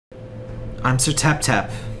I'm Sir Tap Tap.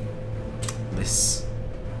 This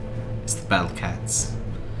is the Battle Cats.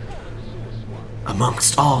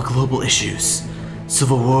 Amongst all global issues,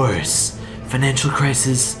 civil wars, financial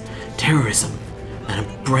crisis, terrorism, and a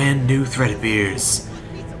brand new threat appears.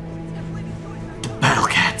 The Battle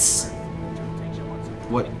Cats.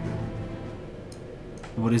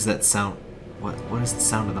 What is that sound? What is the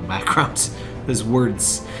sound in the background? There's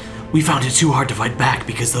words. We found it too hard to fight back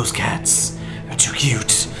because those cats are too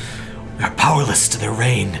cute. We are powerless to their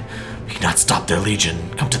reign. We cannot stop their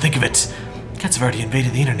legion. Come to think of it, cats have already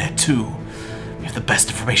invaded the internet too. We have the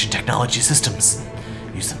best information technology systems.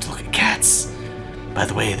 Use them to look at cats. By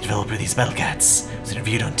the way, the developer of these battle cats was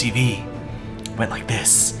interviewed on TV. It went like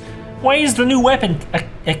this. Why is the new weapon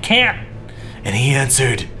a cat? And he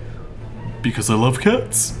answered, because I love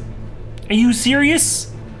cats. Are you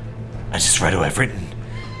serious? I just read what I've written.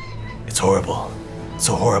 It's horrible.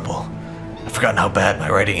 So horrible. I've forgotten how bad my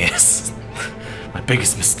writing is. My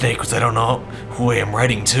biggest mistake was I don't know who I am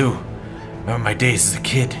writing to. Remember my days as a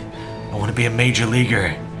kid. I want to be a major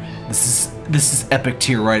leaguer. This is epic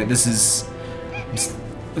tier writing.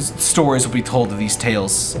 Stories will be told of these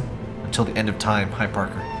tales until the end of time. Hi,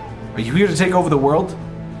 Parker. Are you here to take over the world?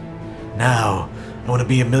 Now, I want to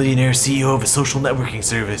be a millionaire CEO of a social networking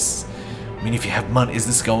service. I mean, if you have money,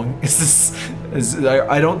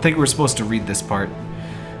 I don't think we're supposed to read this part.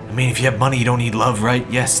 I mean, if you have money, you don't need love, right?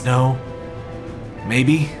 Yes, no?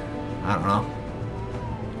 Maybe? I don't know.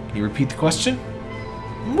 Can you repeat the question?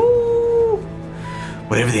 Woo!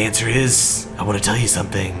 Whatever the answer is, I want to tell you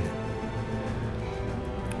something.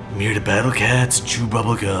 I'm here to battle cats and chew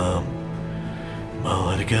bubble gum. I'm all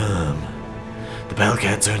out of gum. The battle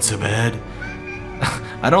cats aren't so bad.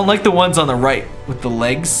 I don't like the ones on the right with the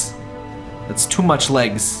legs. That's too much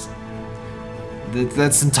legs.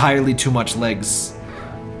 That's entirely too much legs.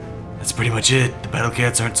 That's pretty much it. The battle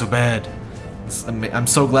cats aren't so bad. I'm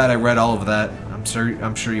so glad I read all of that.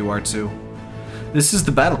 I'm sure you are too. This is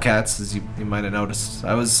the battle cats, as you might have noticed.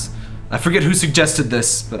 I forget who suggested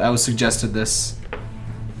this, but I was suggested this.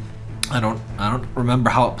 I don't remember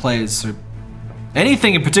how it plays or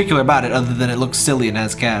anything in particular about it other than it looks silly and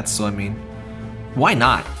has cats, so I mean, why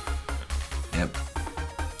not? Yep.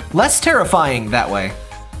 Less terrifying that way.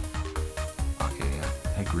 Okay,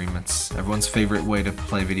 yeah. Agreements. Everyone's favorite way to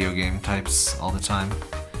play video game types all the time.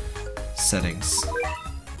 Settings.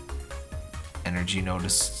 Energy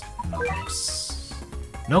notice. No thanks.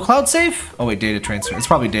 No cloud save? Oh wait, data transfer. It's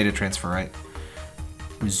probably data transfer, right?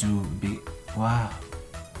 Resume. Wow.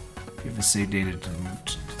 You have to save data to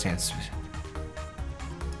transfer.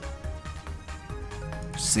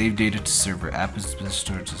 Save data to server. App has been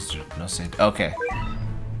stored to no save. Okay.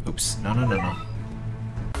 Oops. No.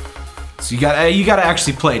 So you gotta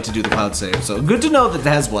actually play to do the cloud save. So good to know that it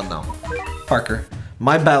has one though. Parker,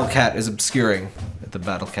 my battle cat is obscuring the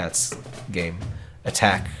battle cats game.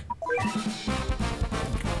 Attack.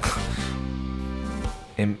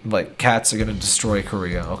 Like cats are gonna destroy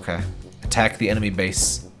Korea. Okay. Attack the enemy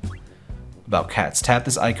base. About cats. Tap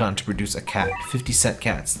this icon to produce a cat. 50-cent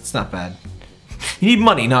cats. That's not bad. You need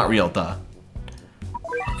money, not real, duh.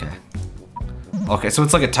 Okay. Okay, so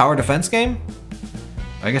it's like a tower defense game?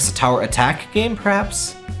 I guess a tower attack game,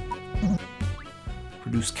 perhaps?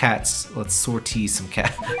 Produce cats. Let's sortie some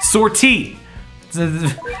cat. Sortie!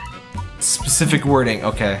 Specific wording,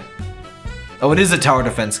 okay. Oh, it is a tower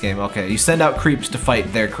defense game, okay. You send out creeps to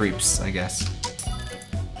fight their creeps, I guess.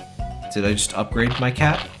 Did I just upgrade my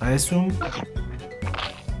cat, I assume?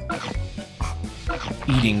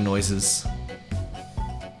 Eating noises.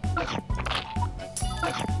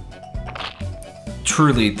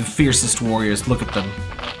 Truly, the fiercest warriors. Look at them.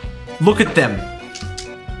 Look at them!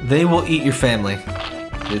 They will eat your family.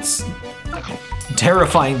 It's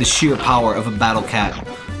terrifying, the sheer power of a battle cat.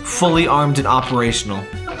 Fully armed and operational.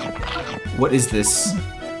 What is this?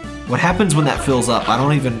 What happens when that fills up?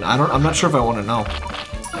 I'm not sure if I want to know.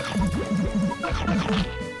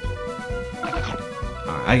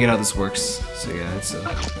 Alright, I get how this works. So yeah, it's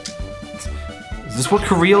is this what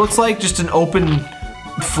Korea looks like? Just an open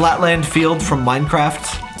flatland field from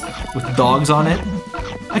Minecraft with dogs on it?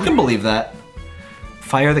 I can believe that.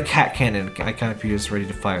 Fire the cat cannon. Icon appears ready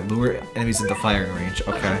to fire. Lure enemies into firing range.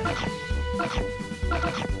 Okay.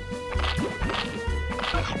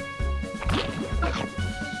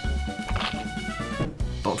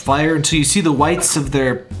 Don't fire until you see the whites of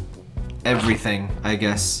their everything, I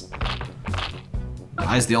guess. The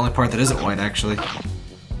eye's the only part that isn't white, actually.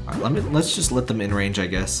 Alright, let's just let them in range, I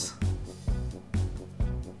guess.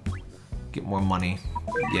 Get more money.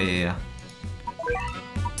 Yeah.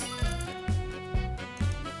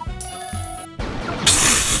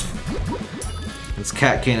 This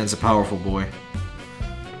cat cannon's a powerful boy.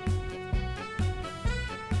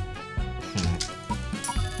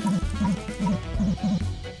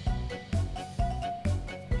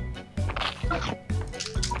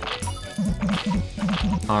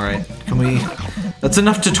 Alright, can we... That's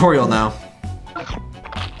enough tutorial now.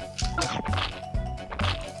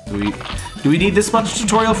 Do we need this much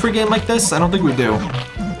tutorial for a game like this? I don't think we do.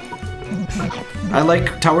 I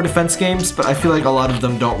like tower defense games, but I feel like a lot of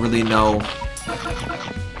them don't really know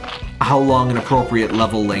how long an appropriate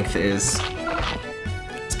level length is.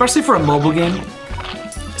 Especially for a mobile game.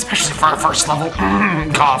 Especially for a first level.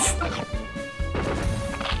 Cough.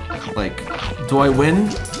 Like, do I win?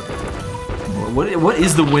 What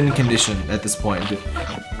is the win condition at this point?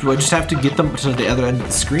 Do I just have to get them to the other end of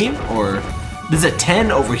the screen? Or there's a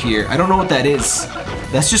 10 over here. I don't know what that is.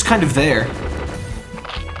 That's just kind of there.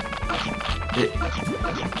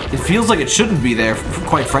 It feels like it shouldn't be there,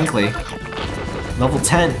 quite frankly. Level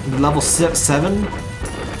 10, level 7?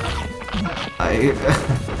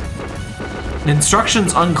 The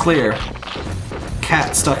instructions unclear.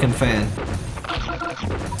 Cat stuck in fan.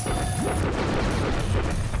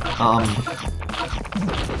 Am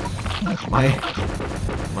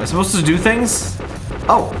I supposed to do things?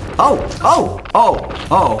 Oh!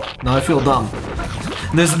 Now I feel dumb.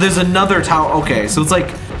 There's another tower. Okay, so it's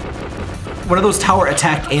like one of those tower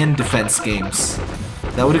attack and defense games.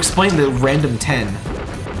 That would explain the random 10.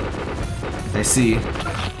 I see.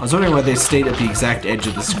 I was wondering why they stayed at the exact edge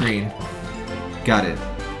of the screen. Got it.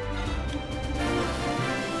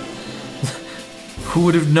 Who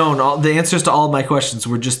would have known? The answers to all of my questions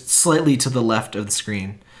were just slightly to the left of the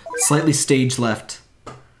screen. Slightly stage left.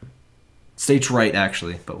 Stage right,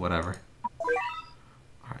 actually, but whatever.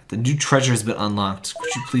 Alright, the new treasure has been unlocked.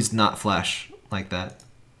 Could you please not flash like that?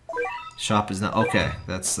 Shop is not... Okay,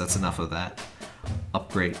 that's enough of that.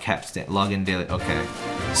 Upgrade, cap, login daily. Okay.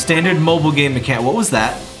 Standard mobile game mechanic. What was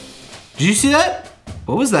that? Did you see that?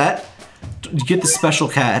 What was that? You get the special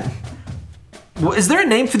cat. Well, is there a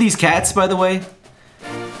name for these cats, by the way?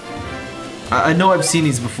 I know I've seen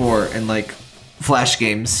these before in, like, Flash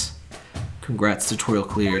games. Congrats, tutorial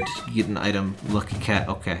cleared. You get an item, lucky cat.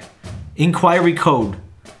 Okay. Inquiry code.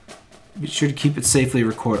 Be sure to keep it safely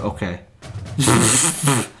recorded. Okay.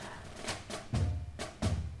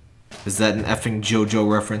 Is that an effing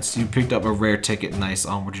JoJo reference? You picked up a rare ticket. Nice.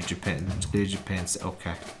 Onward to Japan. Clear Japan.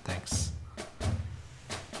 Okay. Thanks.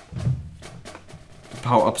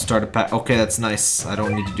 Power up starter pack. Okay, that's nice. I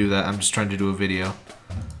don't need to do that. I'm just trying to do a video.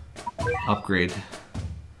 Upgrade.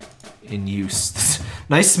 In use.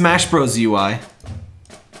 Nice Smash Bros. UI.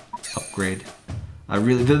 Upgrade. I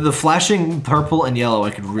really... The flashing purple and yellow I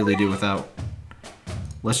could really do without.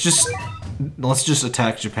 Let's just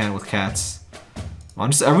attack Japan with cats.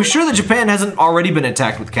 Are we sure that Japan hasn't already been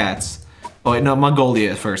attacked with cats? Oh wait, no,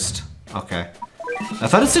 Mongolia first. Okay. I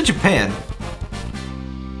thought it said Japan.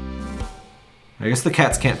 I guess the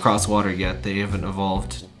cats can't cross water yet. They haven't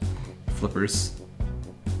evolved. Flippers.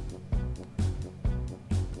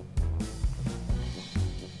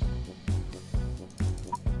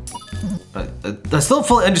 I still don't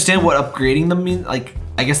fully understand what upgrading them means. Like,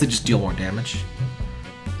 I guess they just deal more damage.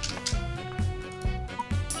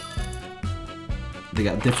 They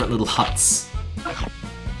got different little huts.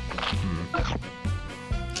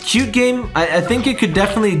 Cute game. I think it could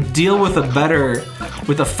definitely deal with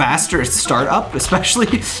a faster startup, especially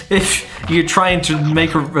if you're trying to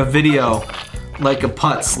make a video like a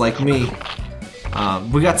putz like me.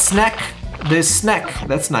 We got snack. There's snack.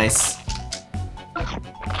 That's nice.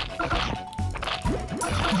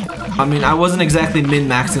 I mean, I wasn't exactly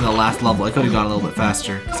min-maxing the last level. I could have gone a little bit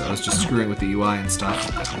faster because I was just screwing with the UI and stuff.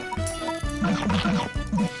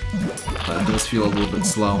 But it does feel a little bit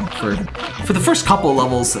slow for the first couple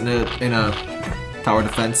levels in a tower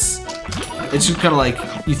defense. It's just kind of like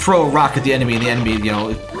you throw a rock at the enemy and the enemy, you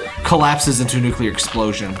know, collapses into a nuclear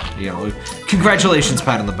explosion. You know, congratulations,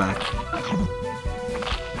 pat on the back.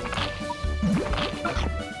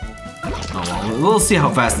 Oh well, we'll see how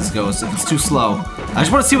fast this goes. If it's too slow, I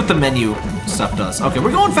just want to see what the menu stuff does. Okay,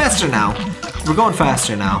 we're going faster now. We're going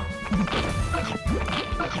faster now.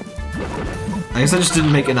 I guess I just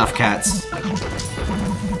didn't make enough cats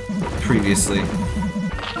previously.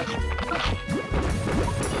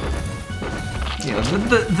 You know,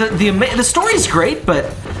 the story's great, but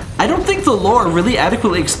I don't think the lore really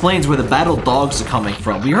adequately explains where the battle dogs are coming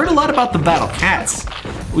from. We heard a lot about the battle cats.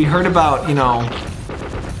 We heard about, you know,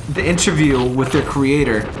 the interview with their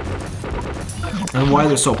creator and why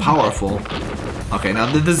they're so powerful. Okay, now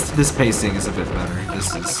this pacing is a bit better.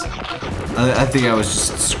 This is... I think I was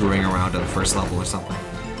just screwing around at the first level or something.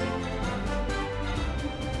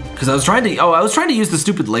 Because I was trying to use the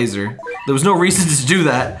stupid laser. There was no reason to do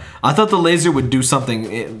that. I thought the laser would do something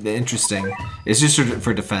interesting. It's just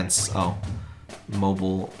for defense. Oh,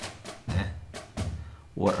 mobile.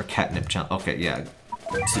 What are catnip challenge? Okay, yeah.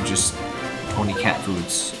 So just pony cat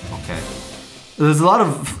foods. Okay. There's a lot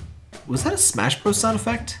of. Was that a Smash Bros sound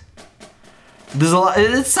effect? There's a lot.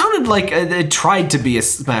 It sounded like it tried to be a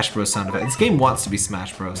Smash Bros sound effect. This game wants to be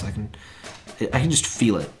Smash Bros. I can just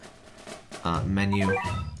feel it. Menu,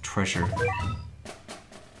 treasure,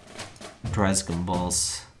 Dragon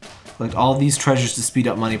balls. Collect all these treasures to speed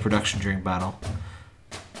up money production during battle.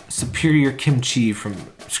 Superior kimchi from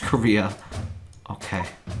Korea. Okay.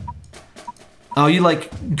 Oh, you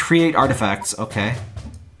like create artifacts. Okay.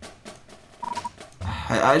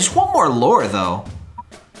 I just want more lore though.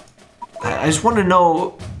 I just want to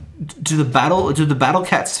know, do the battle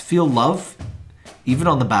cats feel love even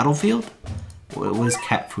on the battlefield? What does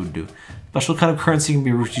cat food do? Special kind of currency can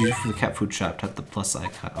be used for the cat food shop. Tap the plus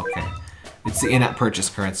icon. Okay. It's the in-app purchase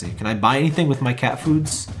currency. Can I buy anything with my cat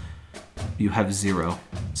foods? You have 0.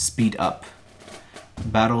 Speed up.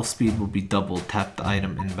 Battle speed will be doubled. Tap the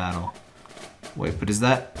item in battle. Wait, but is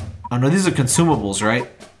that... Oh no, these are consumables, right?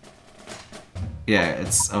 Yeah,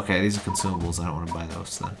 it's... Okay, these are consumables. I don't want to buy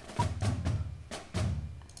those then.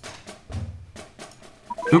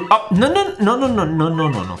 Oop, oh,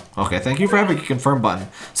 no. Okay, thank you for having a confirm button.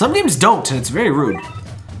 Some games don't, and it's very rude.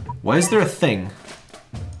 Why is there a thing?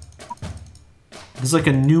 There's like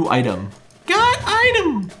a new item. Got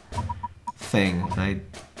item! Thing. Can I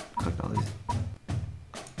click all these?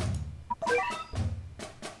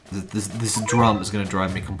 This drum is gonna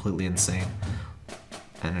drive me completely insane.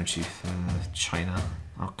 Energy, China.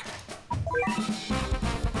 Okay.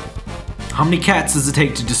 How many cats does it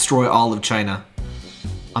take to destroy all of China?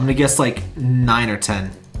 I'm gonna guess like 9 or 10.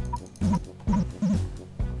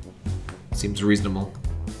 Seems reasonable.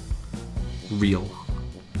 Real.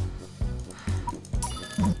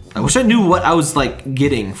 I wish I knew what I was like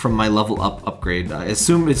getting from my level up upgrade. I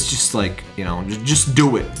assume it's just like, you know, just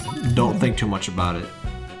do it. Don't think too much about it.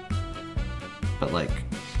 But like,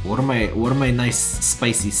 what are my nice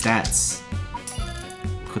spicy stats?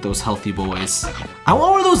 Look at those healthy boys. I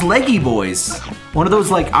want one of those leggy boys. One of those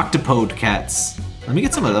like octopode cats. Let me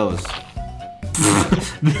get some of those.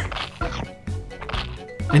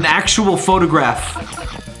 An actual photograph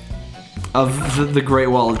of the Great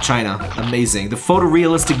Wall of China. Amazing. The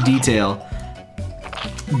photorealistic detail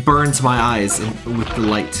burns my eyes with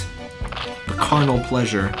delight. The carnal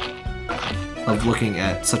pleasure of looking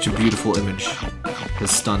at such a beautiful image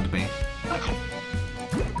has stunned me.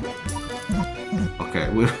 Okay,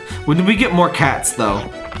 when do we get more cats though?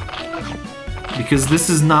 Because this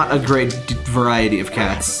is not a great variety of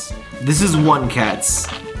cats. This is 1 cats.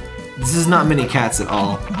 This is not many cats at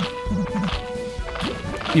all.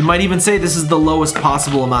 You might even say this is the lowest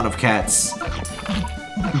possible amount of cats.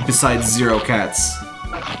 Besides 0 cats.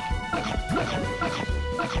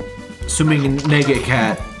 Assuming a nega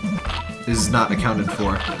cat is not accounted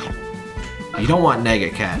for. You don't want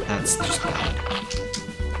nega cat, that's just bad.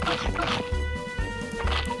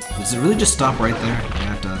 Does it really just stop right there?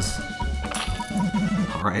 Yeah, it does.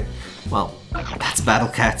 Alright, well, that's Battle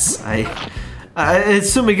Cats. I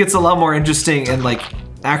assume it gets a lot more interesting and like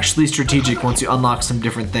actually strategic once you unlock some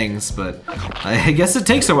different things, but I guess it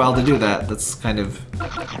takes a while to do that. That's kind of...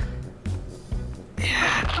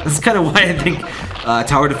 Yeah, that's kind of why I think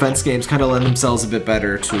tower defense games kind of lend themselves a bit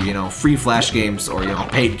better to, you know, free flash games or, you know,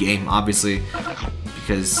 paid game, obviously,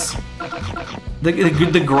 because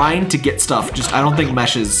the grind to get stuff just, I don't think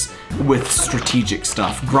meshes with strategic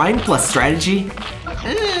stuff. Grind plus strategy?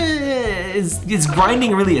 Is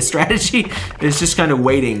grinding really a strategy? It's just kind of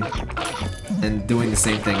waiting and doing the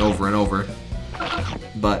same thing over and over.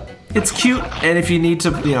 But it's cute, and if you need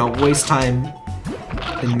to, you know, waste time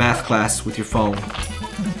in math class with your phone,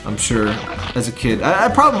 I'm sure as a kid, I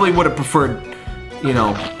probably would have preferred, you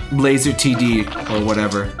know, laser TD or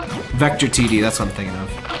whatever. Vector TD, that's what I'm thinking of.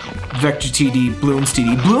 Vector TD, Bloons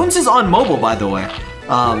TD. Bloons is on mobile, by the way.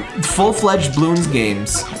 Full-fledged Bloons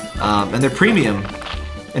games, and they're premium.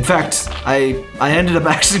 In fact, I ended up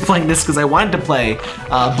actually playing this because I wanted to play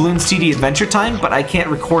Bloons TD Adventure Time, but I can't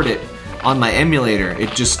record it on my emulator.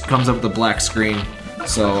 It just comes up with a black screen.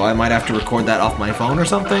 So I might have to record that off my phone or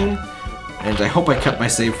something. And I hope I kept my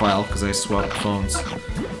save file because I swapped phones.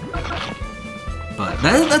 But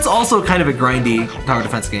that's also kind of a grindy tower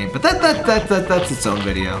defense game. But that's its own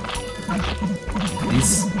video.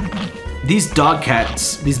 These dog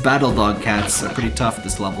cats, these battle dog cats, are pretty tough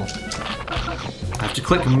this level. I have to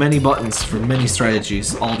click many buttons for many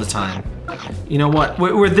strategies all the time. You know what?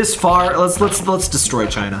 We're this far. Let's destroy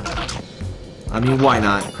China. I mean, why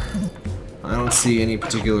not? I don't see any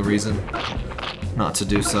particular reason not to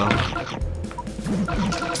do so.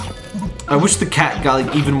 I wish the cat got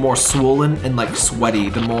like even more swollen and like sweaty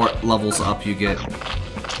the more levels up you get.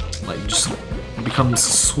 Like just becomes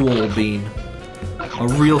swole bean. A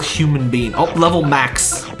real human being. Oh, level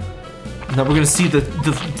max. Now we're gonna see the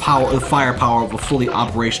firepower of a fully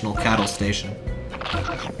operational cattle station.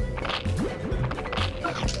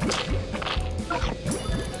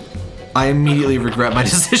 I immediately regret my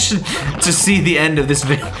decision to see the end of this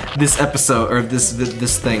episode or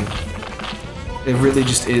this thing. It really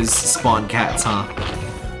just is spawn cats, huh?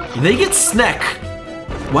 They get snack.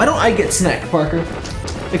 Why don't I get snack, Parker?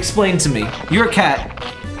 Explain to me. You're a cat.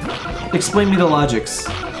 Explain me the logics.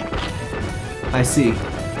 I see.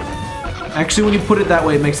 Actually, when you put it that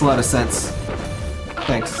way, it makes a lot of sense.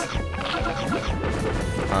 Thanks.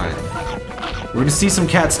 Alright. We're gonna see some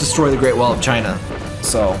cats destroy the Great Wall of China.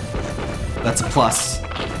 So, that's a plus.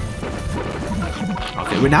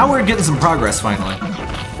 Okay, well, now we're getting some progress, finally.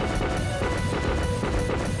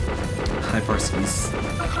 Hi, Parsees.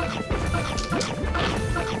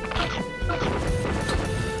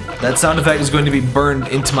 That sound effect is going to be burned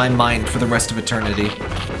into my mind for the rest of eternity.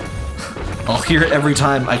 I'll hear it every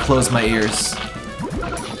time I close my ears.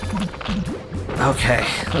 Okay.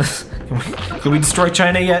 Can we destroy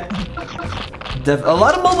China yet? A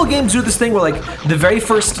lot of mobile games do this thing where like the very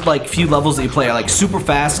first like few levels that you play are like super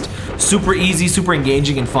fast, super easy, super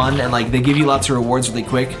engaging and fun, and like they give you lots of rewards really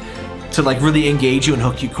quick to like really engage you and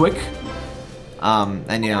hook you quick.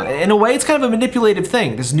 And you know, in a way it's kind of a manipulative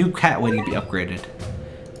thing. This new cat waiting to be upgraded.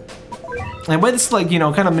 And when it's like, you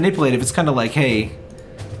know, kind of manipulative, it's kind of like, hey,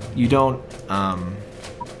 you don't,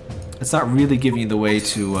 it's not really giving you the way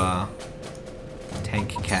to,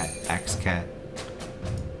 tank cat, axe cat,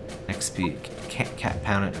 XP, cat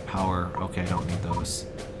power, okay, I don't need those.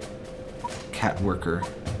 Cat worker.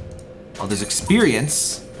 Oh, there's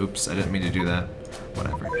experience. Oops, I didn't mean to do that.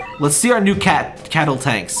 Whatever. Let's see our new cattle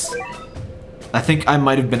tanks. I think I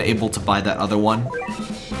might have been able to buy that other one.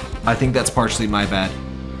 I think that's partially my bad.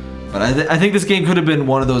 But I think this game could have been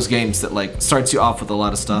one of those games that like starts you off with a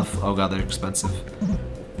lot of stuff. Oh god, they're expensive.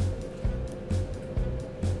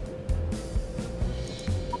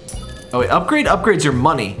 Oh wait, upgrades your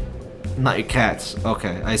money, not your cats.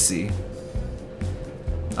 Okay, I see.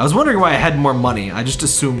 I was wondering why I had more money. I just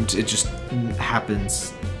assumed it just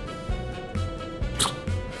happens.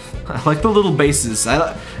 I like the little bases.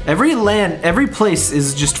 Every place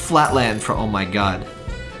is just flatland for, oh my god.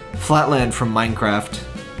 Flatland from Minecraft.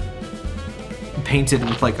 Painted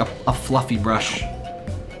with like a fluffy brush.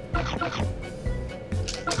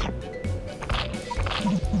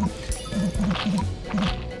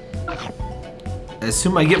 I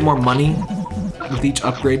assume I get more money with each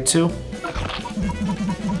upgrade too.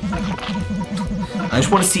 I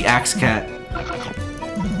just want to see Axe Cat.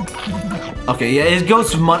 Okay, yeah, it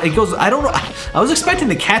goes money. It goes. I don't know. I was expecting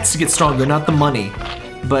the cats to get stronger, not the money,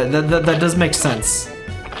 but that does make sense.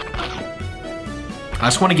 I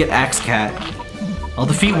just want to get Axe Cat. I'll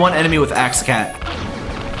defeat one enemy with Axe Cat,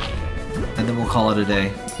 and then we'll call it a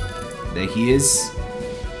day. There he is.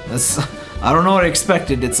 That's. I don't know what I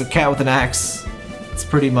expected. It's a cat with an axe. It's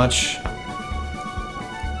pretty much.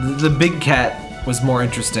 The big cat was more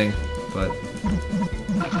interesting, but.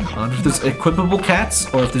 I wonder if there's equipable cats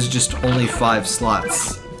or if there's just only 5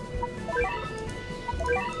 slots.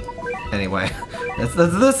 Anyway,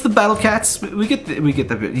 that's the battle cats. We get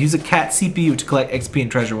the bit. Use a cat CPU to collect XP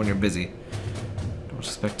and treasure when you're busy. Don't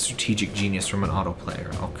expect strategic genius from an auto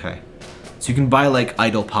player. Okay, so you can buy like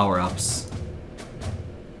idle power-ups.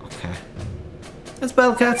 Okay, that's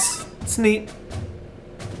battle cats. It's neat.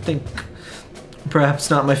 I think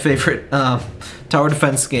perhaps not my favorite tower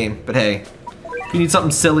defense game, but hey. If you need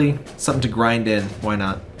something silly, something to grind in, why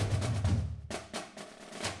not?